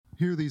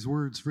Hear these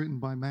words written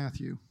by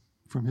Matthew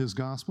from his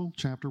Gospel,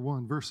 chapter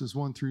 1, verses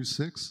 1 through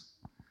 6.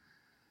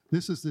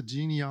 This is the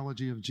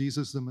genealogy of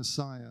Jesus the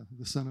Messiah,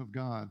 the Son of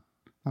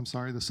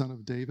the Son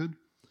of David,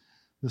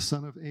 the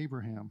son of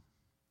Abraham.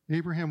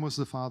 Abraham was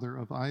the father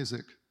of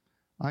Isaac,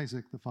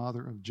 Isaac the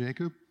father of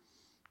Jacob,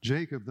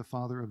 Jacob the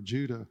father of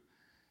Judah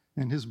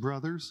and his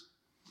brothers,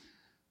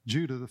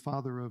 Judah the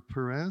father of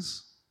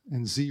Perez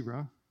and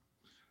Zerah,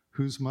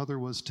 whose mother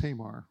was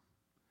Tamar,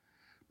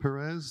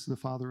 Perez the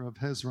father of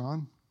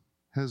Hezron,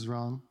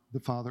 Hezron the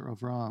father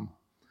of Ram,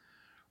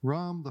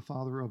 Ram the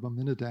father of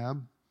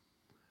Amminadab,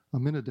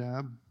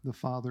 Amminadab the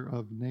father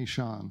of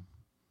Nahshon,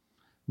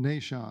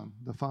 Nahshon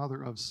the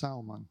father of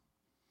Salmon,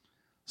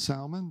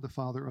 Salmon the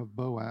father of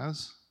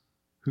Boaz,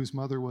 whose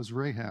mother was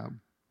Rahab,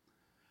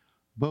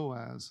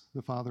 Boaz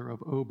the father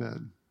of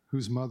Obed,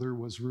 whose mother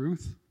was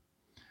Ruth,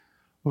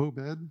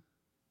 Obed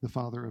the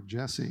father of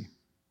Jesse,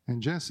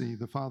 and Jesse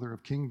the father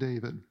of King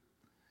David.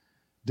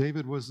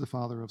 David was the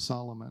father of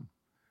Solomon,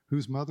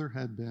 whose mother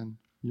had been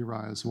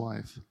Uriah's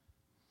wife.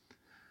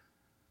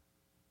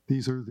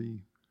 These are the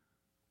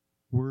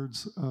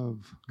words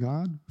of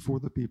God for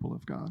the people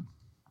of God.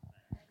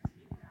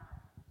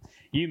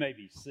 You may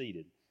be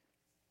seated.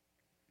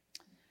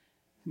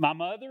 My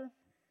mother,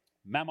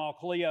 Mama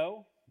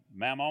Cleo,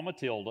 Mama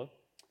Matilda,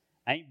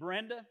 Aunt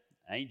Brenda,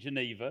 Aunt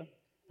Geneva,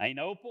 Aunt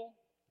Opal,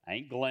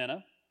 Aunt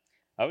Glenna,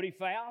 Odie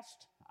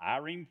Faust,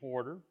 Irene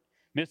Porter,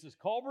 Mrs.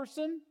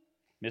 Culberson,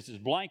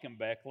 Mrs.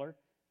 Blankenbeckler,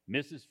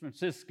 Mrs.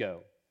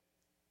 Francisco.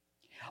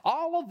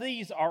 All of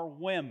these are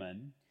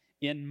women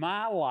in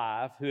my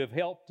life who have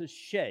helped to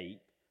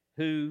shape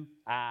who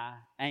I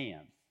am.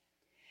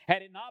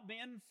 Had it not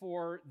been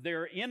for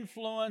their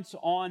influence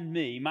on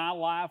me, my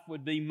life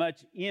would be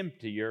much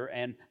emptier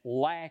and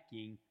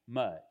lacking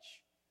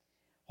much.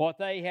 What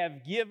they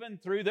have given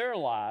through their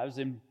lives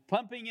and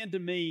pumping into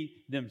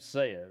me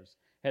themselves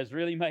has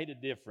really made a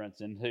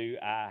difference in who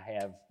I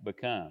have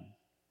become.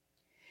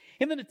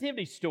 In the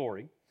Nativity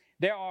story,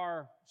 there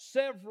are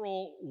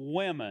several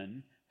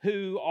women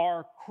who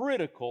are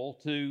critical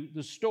to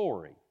the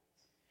story.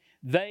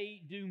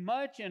 They do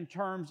much in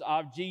terms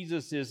of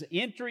Jesus'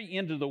 entry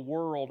into the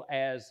world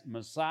as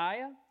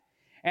Messiah,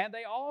 and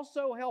they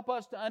also help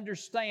us to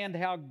understand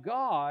how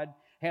God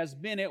has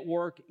been at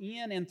work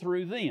in and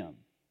through them.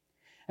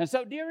 And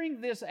so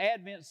during this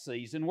Advent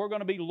season, we're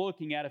going to be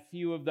looking at a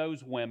few of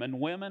those women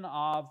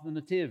of the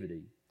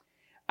Nativity.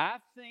 I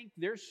think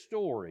their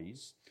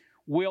stories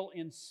will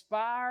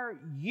inspire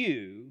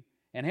you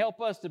and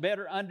help us to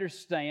better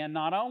understand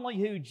not only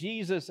who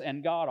Jesus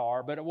and God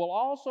are, but it will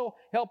also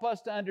help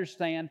us to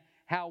understand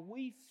how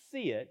we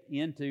fit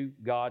into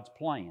God's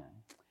plan.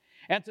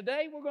 And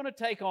today we're going to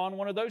take on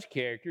one of those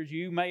characters.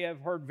 You may have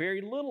heard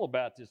very little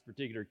about this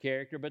particular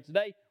character, but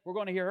today we're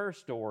going to hear her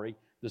story,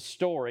 the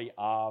story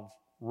of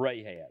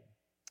Rahab.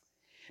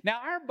 Now,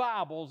 our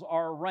Bibles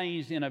are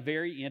arranged in a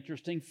very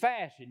interesting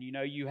fashion. You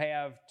know, you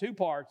have two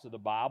parts of the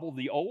Bible,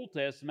 the Old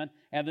Testament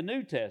and the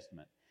New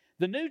Testament.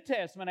 The New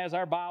Testament, as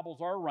our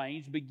Bibles are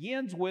arranged,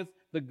 begins with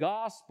the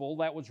gospel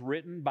that was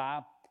written by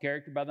a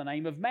character by the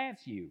name of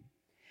Matthew.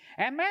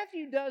 And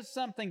Matthew does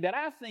something that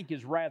I think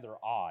is rather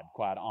odd,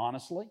 quite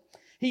honestly.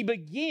 He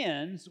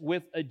begins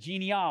with a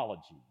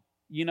genealogy,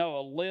 you know,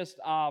 a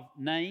list of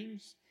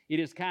names. It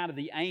is kind of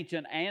the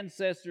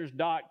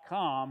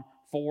ancientancestors.com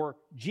for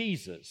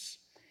Jesus.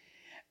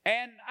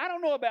 And I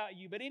don't know about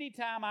you, but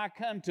anytime I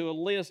come to a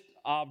list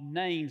of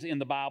names in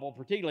the Bible,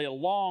 particularly a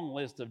long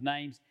list of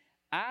names,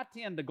 I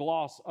tend to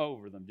gloss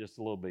over them just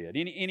a little bit.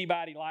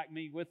 Anybody like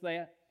me with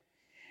that?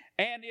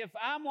 And if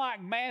I'm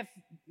like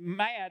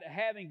Matt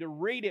having to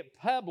read it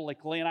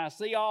publicly and I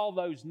see all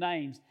those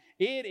names,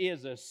 it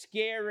is a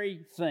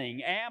scary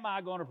thing. Am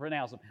I going to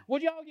pronounce them?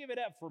 Would y'all give it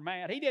up for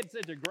Matt? He did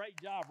such a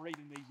great job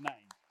reading these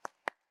names.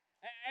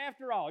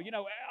 After all, you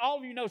know, all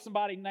of you know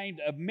somebody named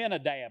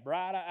Amminadab,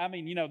 right? I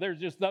mean, you know, there's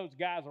just those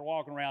guys are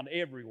walking around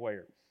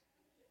everywhere.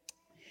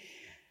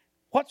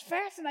 What's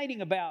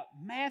fascinating about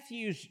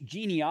Matthew's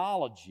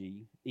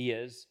genealogy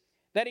is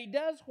that he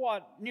does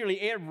what nearly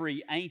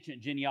every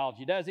ancient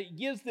genealogy does. It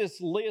gives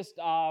this list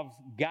of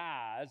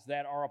guys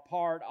that are a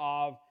part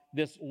of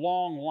this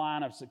long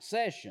line of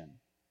succession.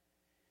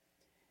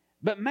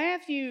 But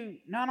Matthew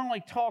not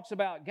only talks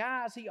about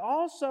guys, he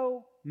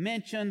also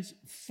mentions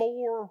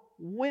 4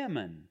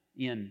 women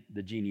in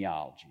the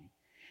genealogy.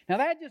 Now,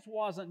 that just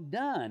wasn't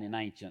done in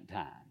ancient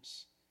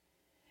times.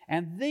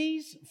 And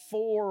these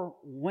 4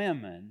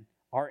 women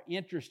are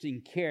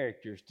interesting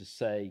characters, to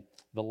say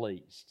the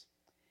least.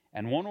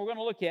 And one we're going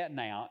to look at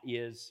now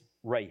is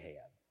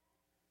Rahab.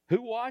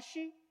 Who was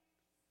she?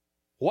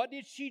 What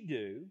did she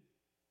do?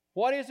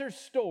 What is her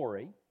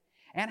story?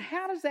 And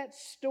how does that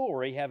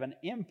story have an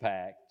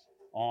impact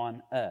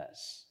on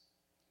us?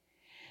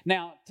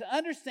 Now, to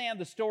understand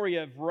the story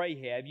of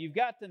Rahab, you've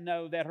got to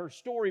know that her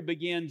story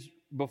begins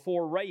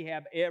before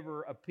Rahab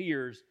ever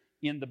appears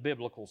in the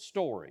biblical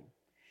story.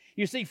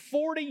 You see,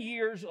 40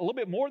 years, a little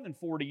bit more than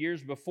 40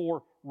 years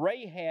before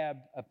Rahab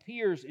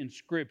appears in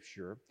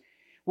Scripture,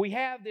 we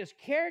have this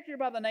character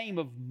by the name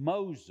of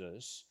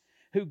Moses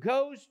who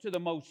goes to the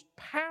most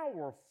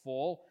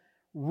powerful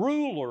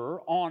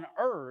ruler on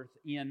earth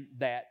in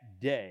that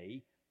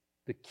day,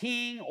 the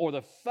king or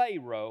the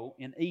Pharaoh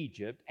in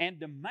Egypt, and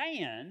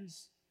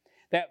demands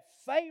that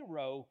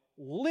Pharaoh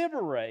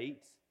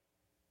liberate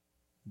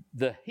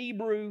the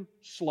Hebrew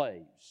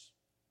slaves.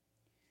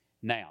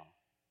 Now,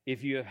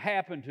 if you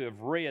happen to have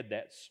read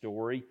that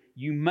story,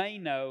 you may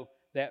know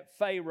that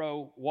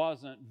Pharaoh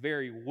wasn't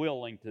very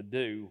willing to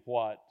do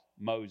what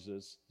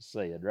Moses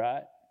said,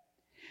 right?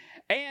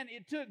 And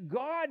it took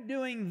God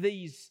doing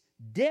these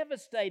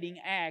devastating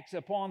acts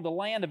upon the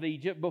land of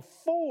Egypt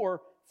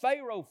before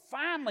Pharaoh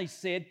finally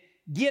said,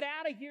 "Get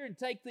out of here and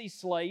take these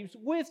slaves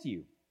with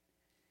you."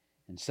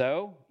 And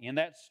so, in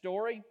that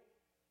story,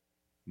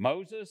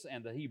 Moses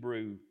and the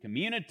Hebrew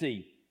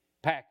community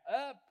pack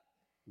up,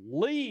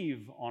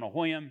 leave on a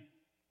whim,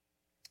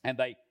 and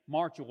they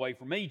march away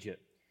from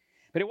Egypt.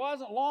 But it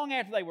wasn't long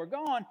after they were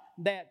gone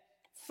that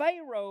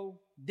Pharaoh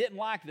didn't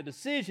like the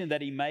decision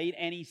that he made,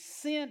 and he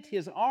sent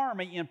his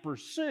army in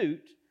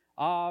pursuit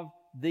of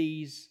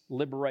these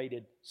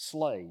liberated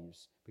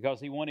slaves because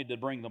he wanted to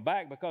bring them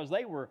back because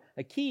they were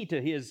a key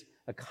to his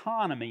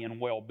economy and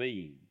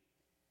well-being.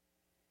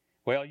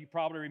 Well, you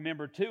probably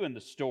remember too in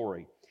the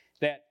story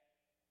that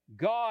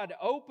God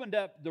opened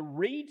up the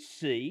Reed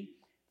Sea.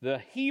 The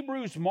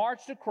Hebrews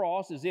marched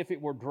across as if it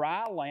were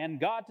dry land,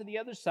 got to the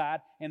other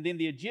side, and then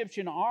the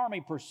Egyptian army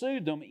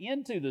pursued them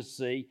into the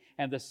sea,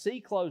 and the sea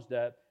closed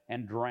up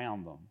and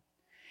drowned them.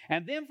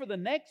 And then for the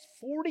next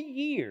 40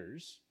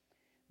 years,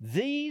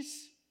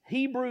 these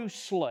Hebrew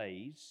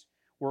slaves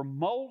were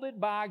molded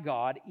by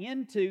God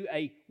into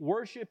a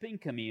worshiping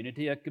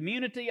community, a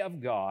community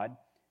of God,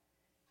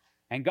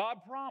 and God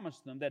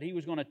promised them that He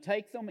was going to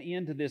take them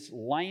into this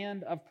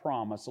land of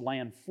promise, a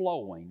land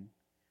flowing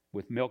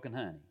with milk and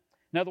honey.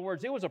 In other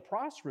words, it was a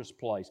prosperous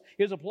place.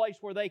 It was a place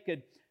where they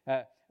could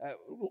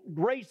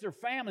raise their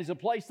families, a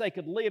place they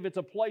could live. It's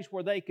a place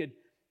where they could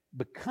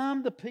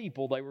become the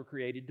people they were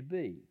created to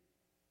be.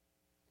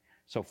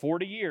 So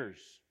 40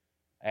 years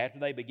after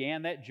they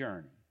began that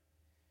journey,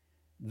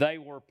 they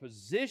were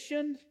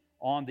positioned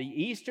on the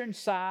eastern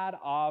side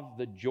of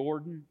the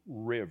Jordan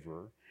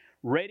River,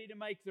 ready to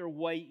make their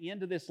way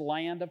into this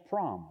land of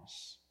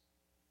promise.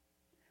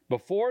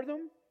 Before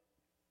them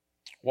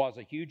was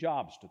a huge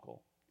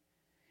obstacle.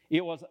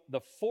 It was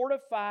the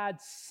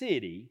fortified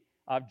city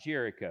of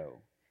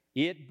Jericho.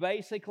 It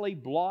basically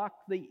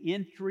blocked the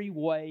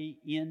entryway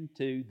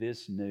into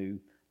this new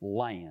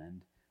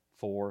land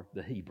for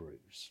the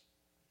Hebrews.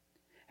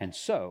 And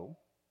so,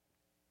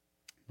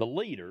 the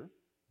leader,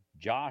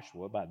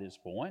 Joshua, by this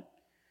point,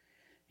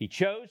 he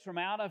chose from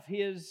out of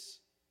his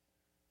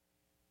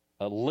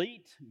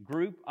elite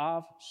group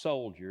of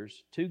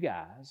soldiers 2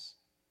 guys,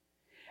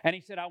 and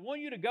he said, I want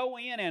you to go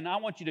in and I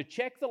want you to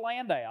check the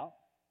land out,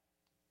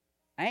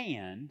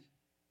 and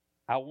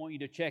I want you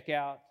to check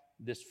out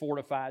this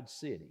fortified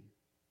city.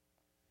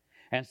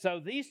 And so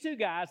these 2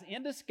 guys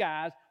in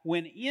disguise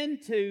went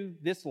into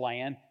this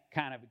land,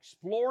 kind of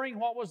exploring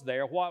what was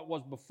there, what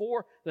was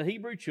before the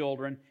Hebrew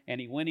children, and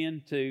he went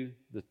into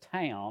the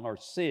town or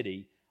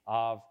city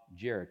of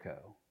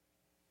Jericho.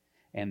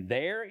 And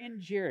there in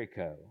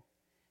Jericho,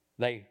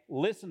 they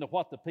listened to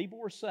what the people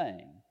were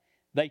saying.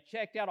 They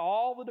checked out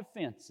all the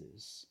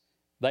defenses.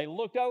 They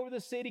looked over the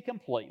city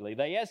completely.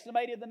 They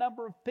estimated the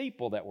number of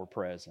people that were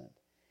present.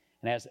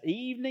 And as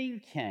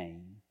evening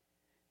came,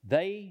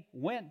 they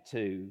went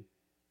to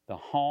the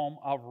home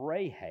of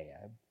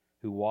Rahab,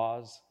 who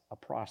was a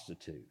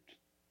prostitute.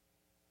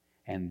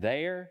 And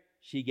there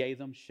she gave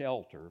them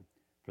shelter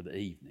for the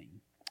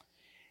evening.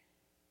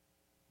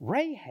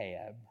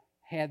 Rahab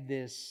had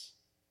this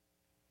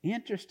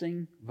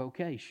interesting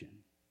vocation.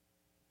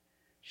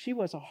 She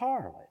was a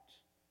harlot,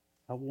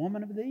 a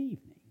woman of the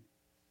evening.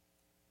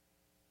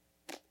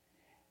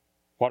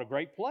 What a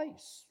great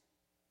place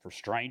for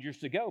strangers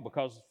to go,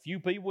 because few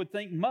people would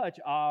think much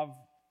of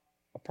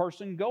a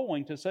person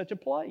going to such a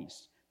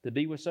place to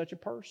be with such a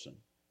person.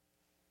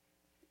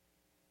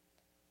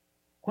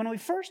 When we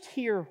first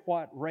hear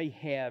what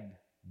Rahab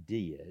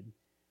did,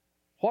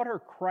 what her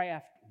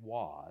craft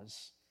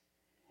was,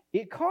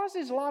 it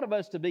causes a lot of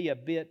us to be a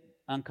bit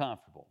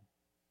uncomfortable.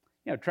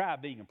 You know, try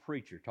being a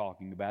preacher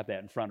talking about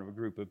that in front of a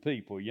group of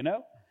people, you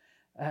know.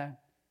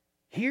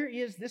 Here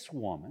is this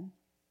woman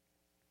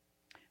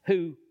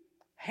who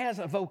has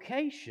a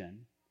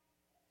vocation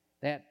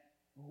that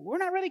we're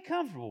not really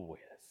comfortable with.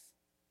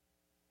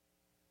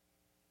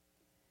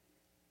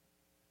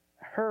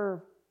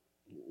 Her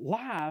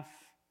life,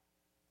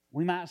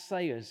 we might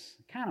say, is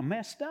kind of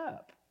messed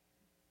up.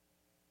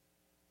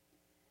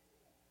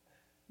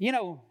 You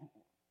know,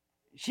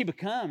 she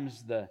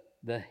becomes the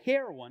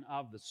heroine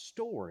of the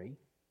story,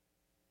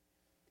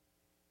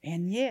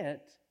 and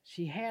yet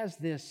she has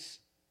this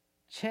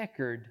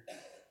checkered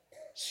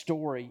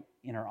story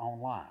in her own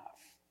life.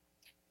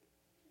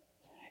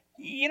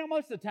 You know,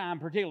 most of the time,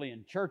 particularly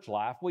in church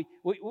life, we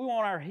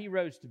want our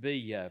heroes to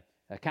be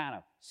kind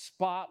of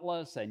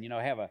spotless and, you know,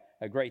 have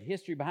a great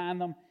history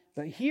behind them.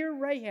 But here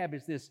Rahab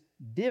is this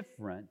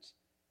different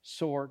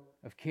sort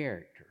of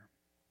character.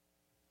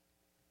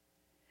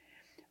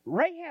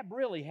 Rahab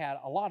really had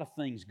a lot of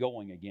things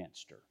going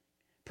against her,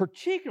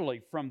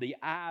 particularly from the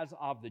eyes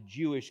of the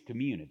Jewish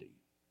community.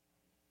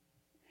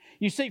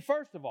 You see,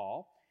 first of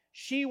all,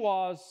 she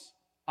was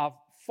of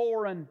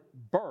foreign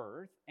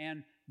birth,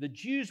 and the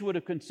Jews would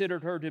have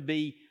considered her to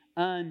be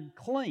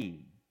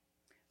unclean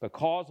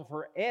because of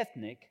her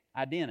ethnic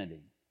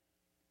identity.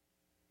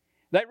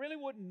 They really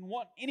wouldn't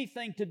want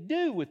anything to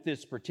do with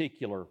this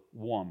particular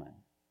woman.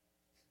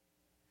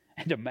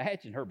 And to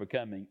imagine her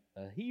becoming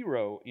a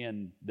hero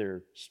in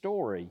their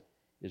story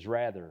is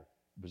rather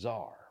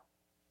bizarre.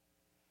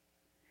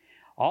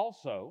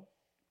 Also,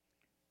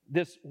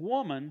 this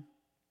woman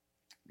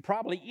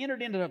probably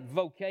entered into a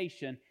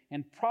vocation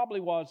and probably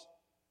was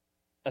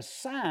a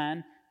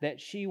sign that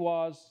she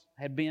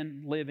had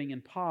been living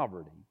in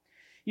poverty.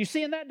 You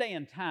see, in that day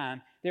and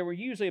time, there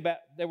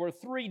were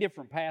three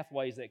different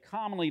pathways that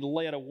commonly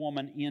led a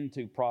woman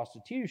into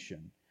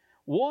prostitution.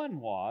 One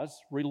was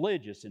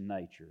religious in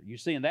nature. You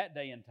see, in that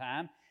day and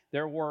time,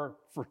 there were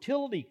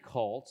fertility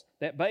cults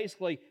that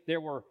basically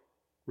there were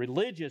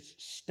religious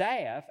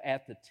staff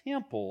at the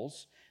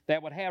temples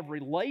that would have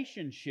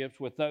relationships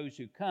with those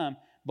who come,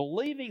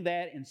 believing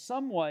that in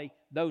some way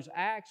those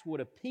acts would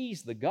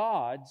appease the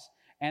gods,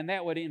 and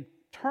that would in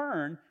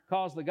turn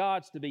cause the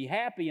gods to be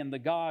happy, and the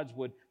gods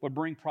would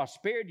bring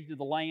prosperity to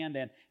the land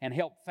and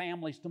help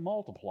families to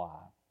multiply.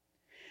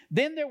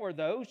 Then there were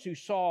those who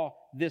saw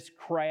this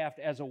craft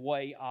as a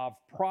way of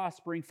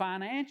prospering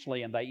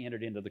financially, and they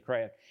entered into the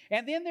craft.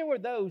 And then there were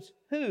those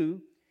who,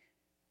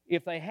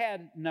 if they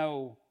had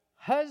no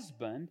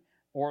husband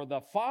or the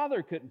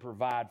father couldn't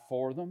provide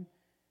for them,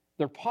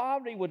 their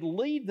poverty would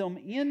lead them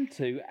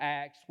into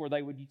acts where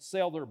they would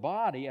sell their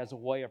body as a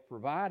way of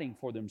providing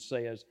for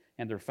themselves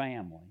and their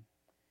family.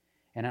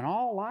 And in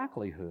all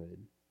likelihood,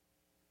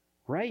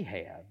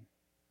 Rahab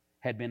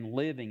had been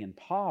living in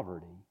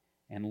poverty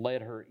and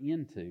led her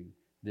into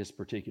this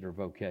particular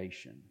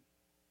vocation.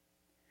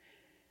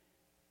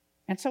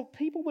 And so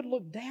people would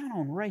look down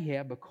on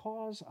Rahab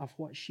because of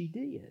what she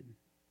did.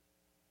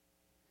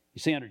 You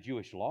see, under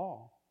Jewish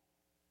law,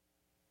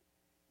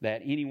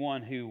 that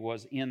anyone who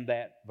was in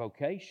that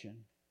vocation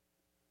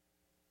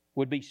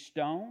would be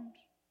stoned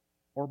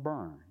or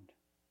burned.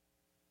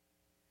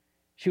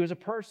 She was a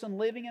person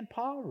living in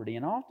poverty,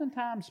 and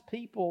oftentimes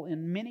people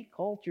in many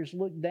cultures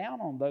look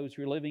down on those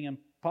who are living in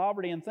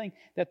poverty and think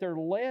that they're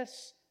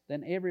less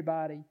than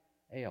everybody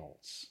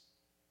else.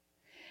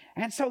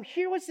 And so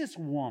here was this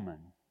woman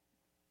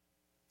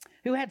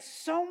who had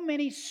so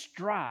many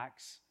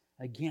strikes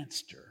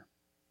against her.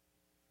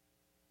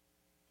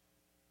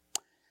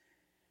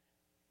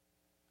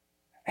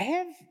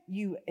 Have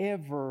you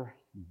ever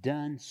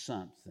done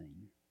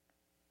something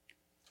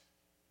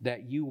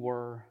that you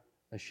were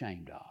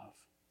ashamed of?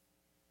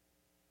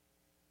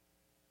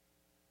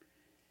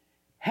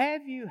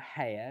 Have you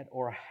had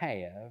or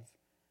have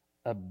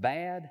a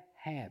bad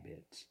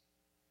habit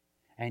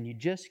and you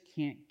just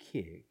can't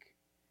kick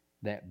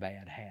that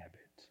bad habit?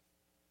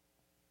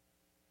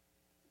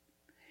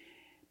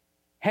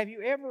 Have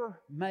you ever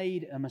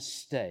made a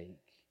mistake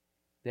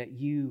that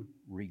you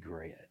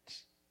regret?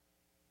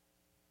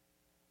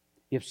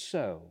 If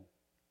so,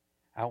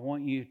 I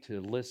want you to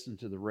listen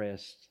to the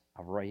rest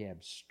of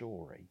Rahab's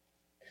story,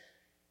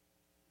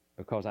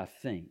 because I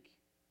think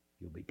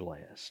you'll be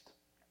blessed.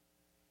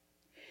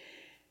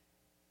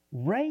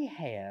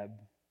 Rahab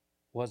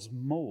was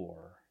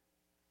more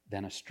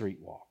than a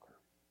streetwalker.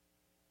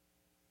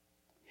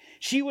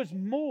 She was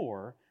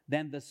more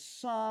than the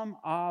sum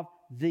of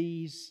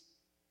these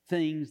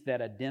things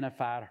that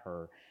identified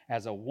her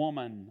as a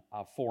woman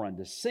of foreign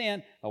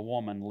descent, a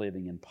woman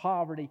living in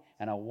poverty,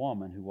 and a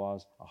woman who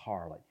was a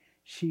harlot.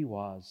 She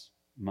was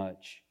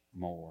much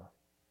more.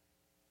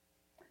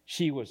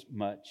 She was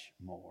much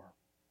more.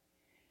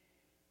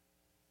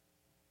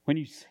 When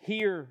you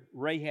hear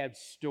Rahab's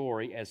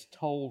story as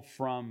told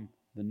from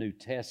the New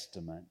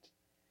Testament,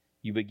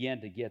 you begin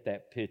to get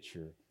that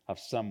picture of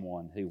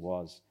someone who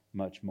was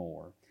much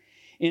more.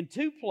 In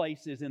two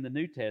places in the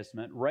New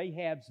Testament,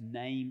 Rahab's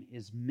name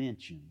is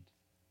mentioned.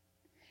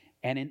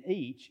 And in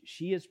each,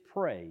 she is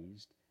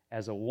praised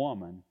as a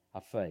woman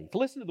of faith.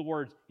 Listen to the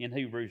words in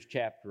Hebrews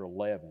chapter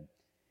 11.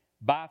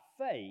 By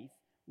faith,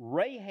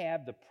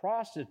 Rahab the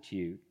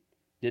prostitute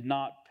did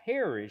not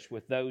perish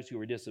with those who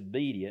were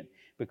disobedient,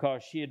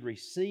 because she had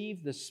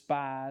received the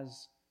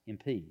spies in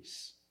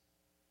peace.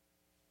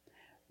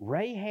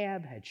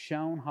 Rahab had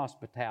shown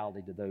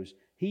hospitality to those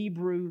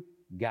Hebrew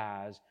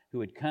guys who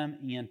had come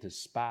in to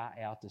spy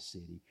out the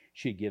city.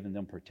 She had given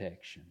them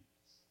protection.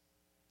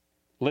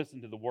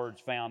 Listen to the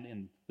words found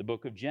in the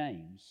book of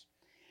James.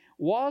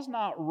 Was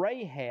not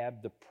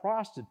Rahab the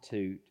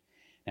prostitute,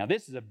 now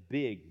this is a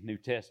big New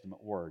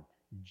Testament word,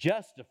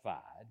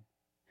 justified,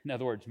 in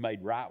other words,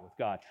 made right with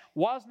God.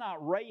 Was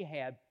not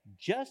Rahab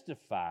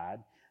justified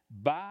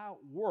by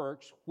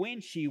works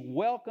when she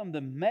welcomed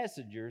the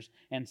messengers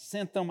and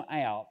sent them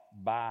out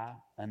by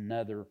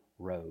another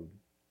road?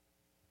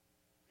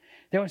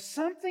 There was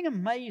something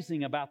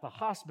amazing about the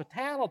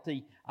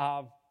hospitality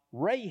of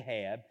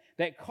Rahab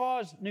that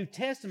caused New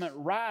Testament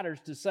writers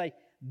to say,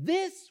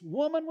 this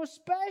woman was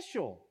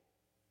special.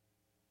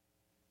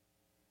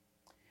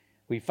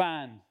 We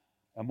find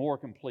a more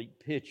complete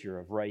picture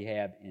of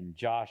Rahab in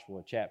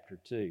Joshua chapter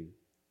 2.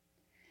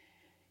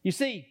 You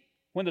see,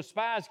 when the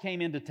spies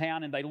came into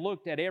town and they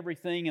looked at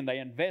everything and they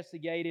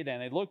investigated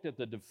and they looked at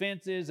the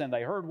defenses and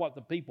they heard what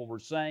the people were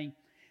saying,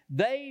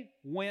 they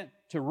went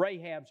to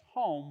Rahab's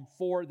home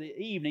for the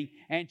evening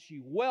and she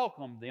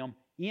welcomed them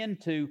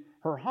into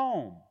her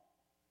home.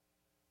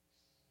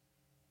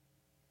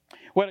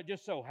 Well, it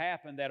just so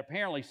happened that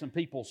apparently some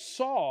people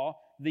saw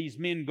these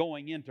men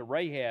going into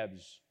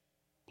Rahab's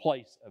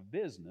place of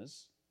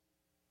business.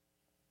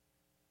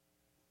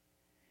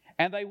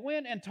 And they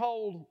went and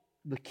told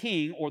the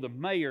king or the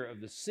mayor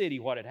of the city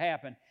what had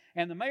happened.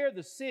 And the mayor of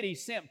the city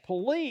sent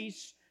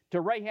police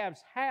to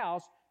Rahab's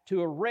house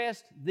to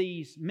arrest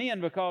these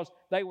men because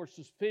they were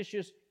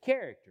suspicious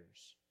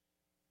characters.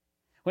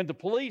 When the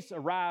police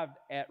arrived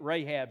at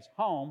Rahab's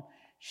home,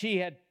 she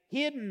had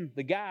hidden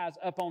the guys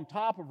up on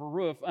top of her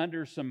roof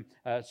under some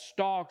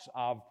stalks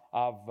of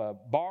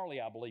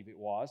barley, I believe it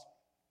was,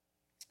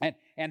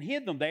 and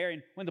hid them there.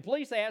 And when the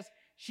police asked,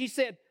 she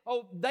said,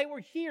 "Oh, they were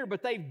here,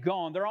 but they've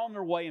gone. They're on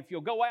their way. If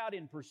you'll go out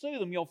and pursue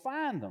them, you'll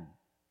find them."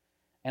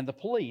 And the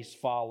police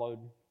followed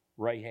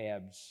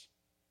Rahab's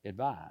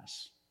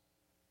advice.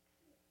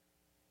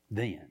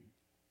 Then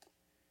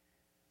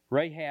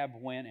Rahab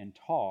went and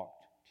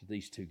talked to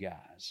these two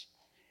guys.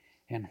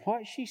 And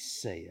what she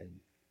said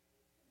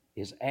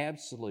is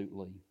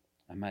absolutely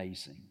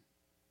amazing.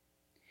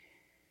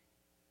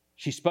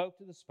 She spoke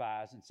to the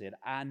spies and said,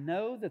 "I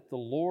know that the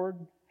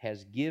Lord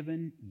has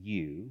given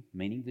you,"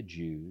 meaning the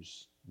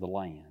Jews, "the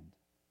land.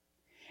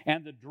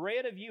 And the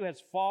dread of you has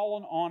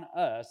fallen on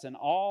us, and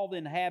all the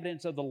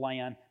inhabitants of the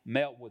land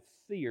melt with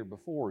fear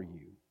before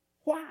you."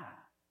 Why?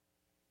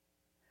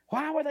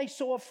 Why were they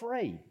so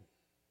afraid?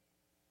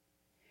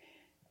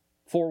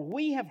 "For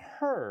we have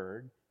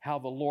heard how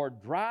the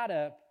Lord dried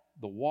up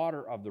the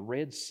water of the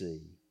Red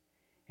Sea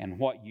and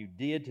what you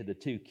did to the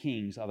two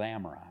kings of the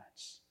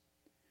Amorites."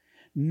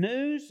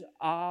 News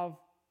of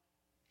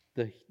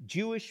the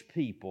Jewish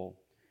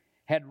people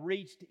had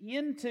reached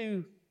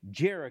into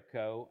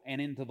Jericho and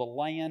into the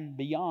land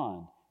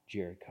beyond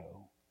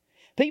Jericho.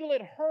 People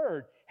had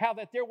heard how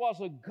that there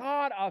was a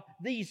God of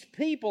these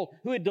people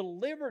who had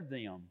delivered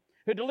them,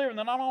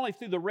 not only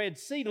through the Red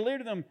Sea,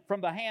 delivered them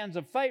from the hands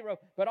of Pharaoh,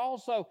 but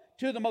also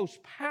to the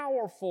most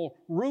powerful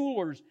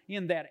rulers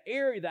in that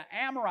area, the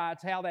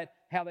Amorites, how that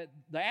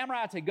the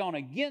Amorites had gone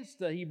against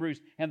the Hebrews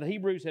and the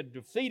Hebrews had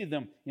defeated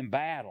them in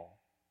battle.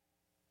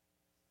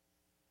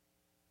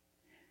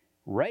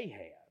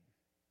 Rahab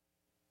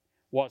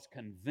was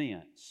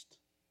convinced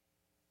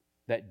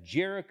that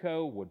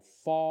Jericho would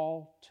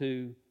fall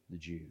to the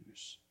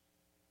Jews.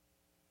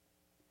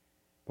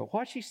 But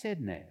what she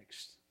said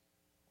next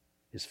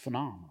is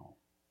phenomenal.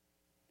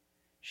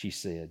 She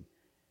said,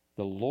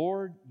 "The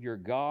Lord your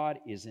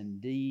God is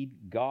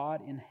indeed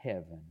God in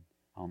heaven,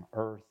 on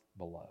earth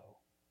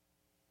below."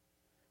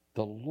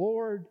 The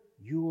Lord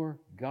your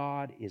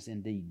God is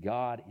indeed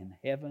God in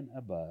heaven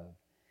above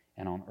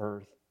and on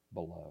earth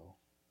below.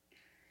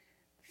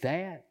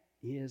 That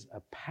is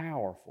a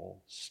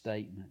powerful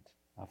statement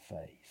of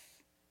faith.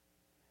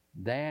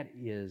 That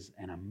is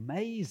an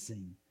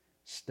amazing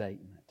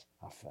statement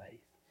of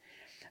faith.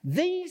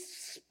 These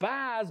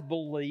spies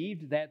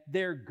believed that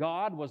their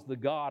God was the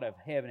God of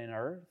heaven and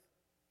earth.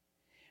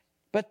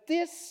 But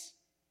this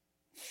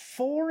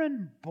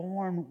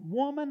foreign-born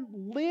woman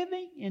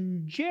living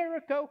in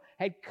Jericho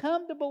had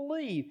come to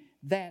believe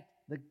that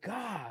the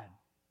God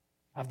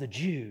of the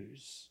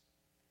Jews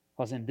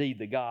was indeed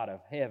the God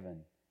of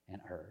heaven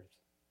and earth.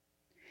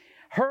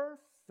 Her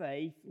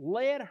faith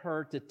led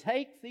her to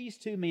take these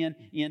two men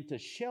in to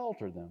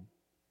shelter them,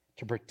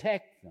 to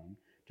protect them,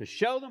 to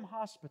show them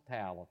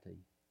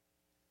hospitality,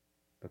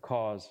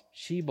 because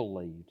she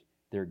believed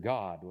their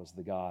God was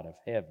the God of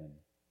heaven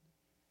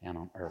and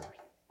on earth.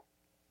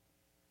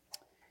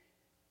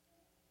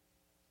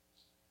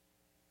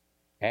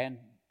 And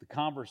the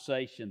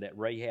conversation that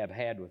Rahab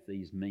had with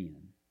these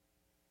men,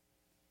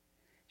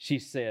 she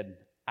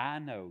said, "I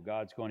know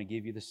God's going to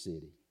give you the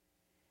city.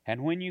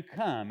 And when you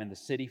come and the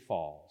city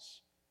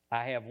falls,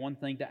 I have one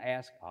thing to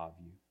ask of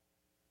you.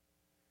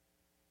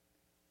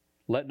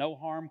 Let no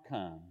harm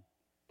come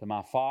to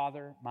my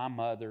father, my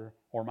mother,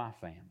 or my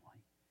family."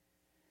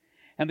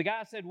 And the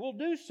guy said, "We'll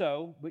do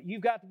so, but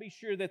you've got to be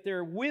sure that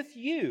they're with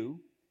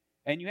you,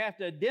 and you have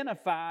to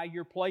identify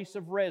your place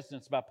of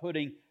residence by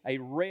putting a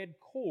red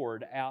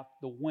cord out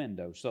the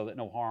window so that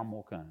no harm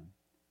will come."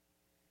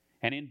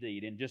 And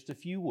indeed, in just a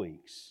few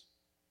weeks,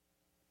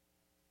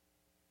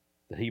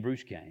 the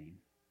Hebrews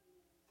came,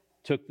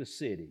 took the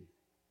city,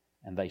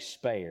 and they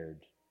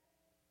spared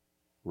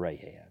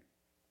Rahab.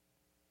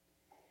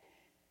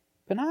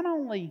 But not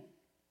only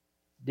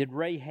did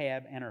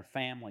Rahab and her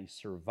family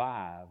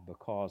survive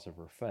because of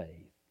her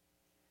faith,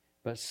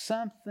 but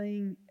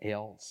something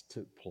else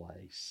took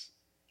place,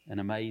 an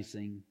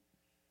amazing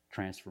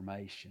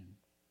transformation.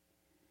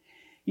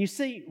 You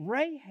see,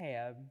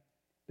 Rahab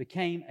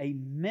became a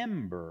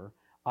member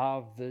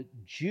of the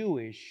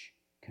Jewish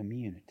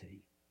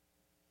community.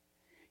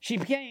 She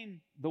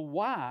became the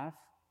wife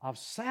of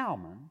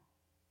Salmon,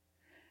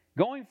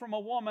 going from a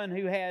woman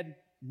who had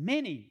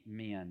many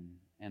men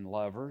and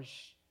lovers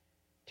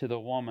to the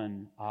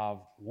woman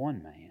of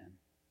one man.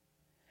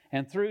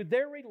 And through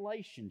their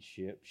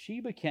relationship, she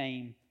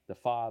became the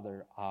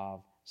father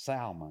of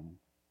Salmon.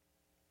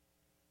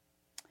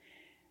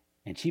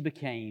 And she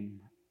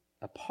became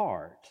a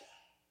part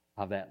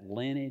of that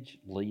lineage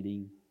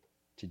leading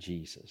to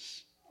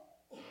Jesus.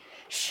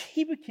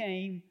 She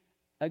became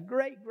a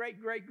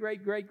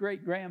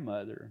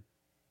great-great-great-great-great-great-grandmother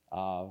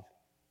of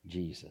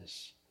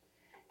Jesus.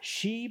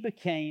 She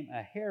became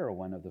a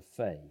heroine of the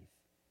faith.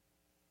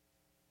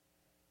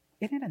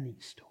 Isn't it a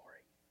neat story?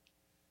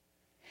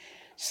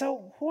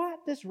 So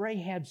what does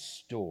Rahab's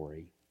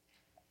story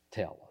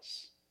tell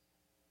us?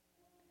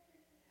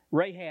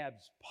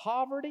 Rahab's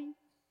poverty,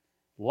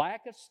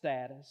 lack of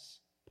status,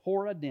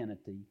 poor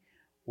identity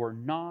were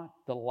not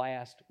the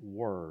last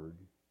word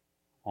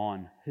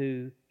on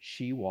who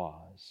she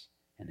was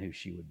and who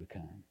she would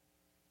become.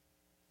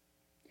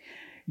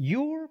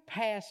 Your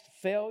past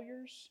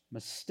failures,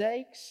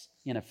 mistakes,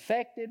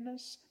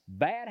 ineffectiveness,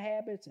 bad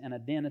habits, and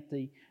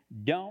identity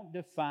don't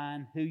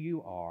define who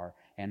you are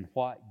and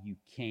what you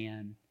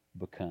can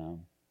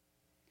become.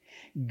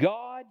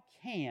 God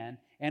can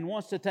and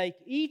wants to take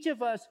each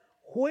of us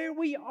where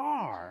we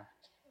are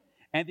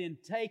and then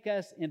take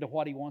us into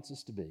what He wants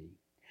us to be.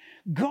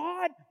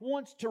 God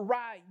wants to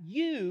write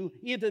you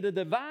into the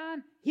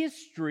divine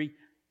history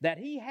that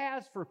He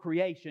has for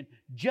creation,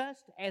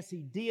 just as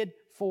He did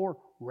for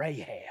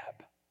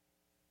Rahab.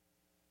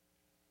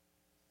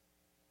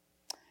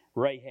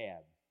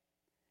 Rahab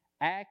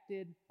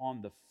acted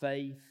on the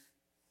faith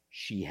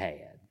she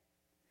had,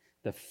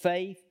 the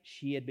faith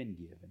she had been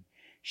given.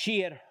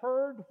 She had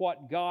heard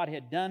what God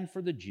had done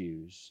for the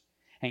Jews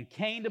and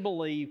came to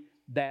believe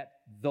that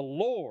the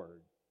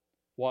Lord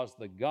was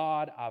the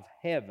God of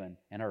heaven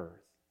and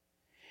earth.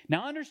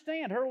 Now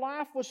understand, her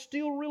life was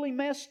still really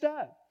messed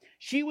up.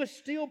 She was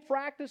still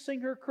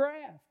practicing her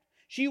craft.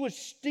 She was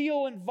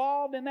still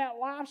involved in that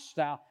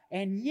lifestyle.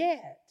 And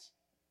yet,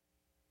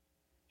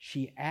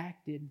 she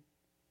acted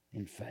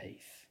in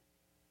faith.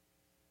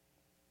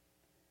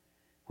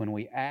 When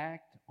we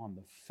act on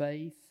the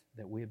faith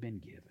that we have been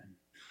given,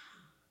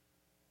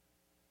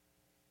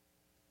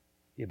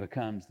 it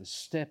becomes the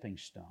stepping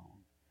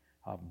stone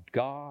of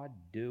God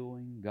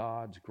doing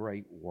God's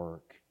great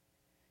work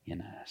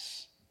in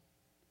us.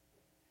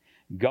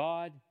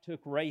 God took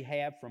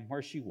Rahab from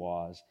where she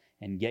was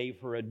and gave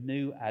her a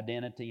new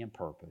identity and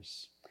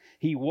purpose.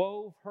 He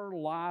wove her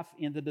life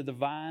into the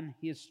divine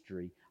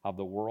history of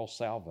the world's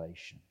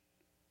salvation.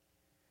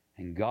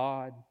 And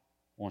God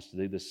wants to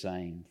do the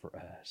same for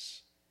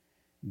us.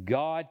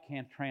 God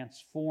can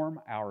transform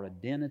our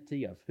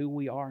identity of who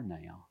we are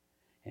now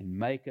and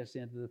make us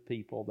into the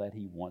people that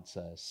He wants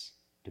us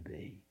to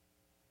be.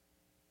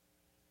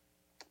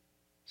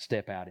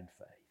 Step out in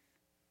faith.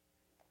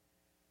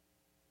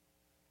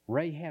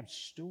 Rahab's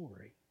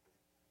story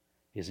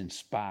is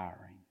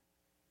inspiring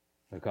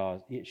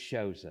because it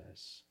shows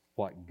us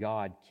what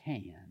God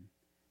can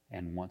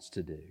and wants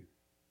to do.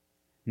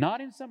 Not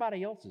in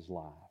somebody else's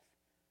life,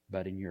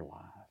 but in your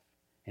life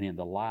and in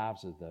the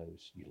lives of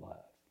those you love.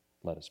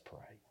 Let us pray.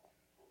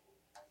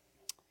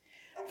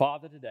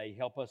 Father, today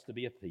help us to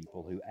be a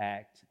people who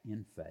act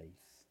in faith.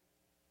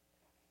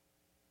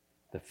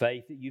 The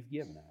faith that You've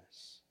given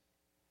us.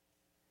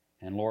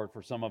 And Lord,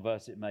 for some of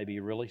us it may be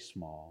really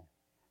small.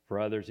 For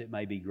others it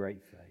may be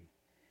great faith.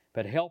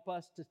 But help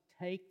us to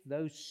take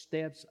those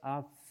steps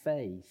of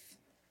faith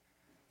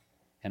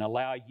and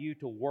allow You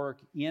to work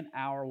in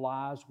our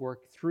lives,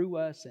 work through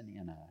us and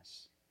in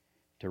us,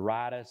 to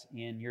write us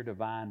in Your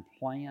divine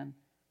plan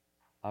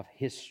of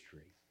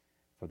history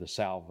for the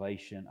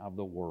salvation of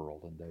the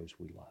world and those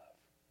we love.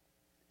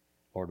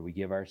 Lord, we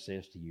give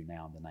ourselves to You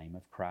now in the name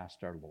of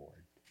Christ our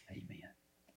Lord. Amen.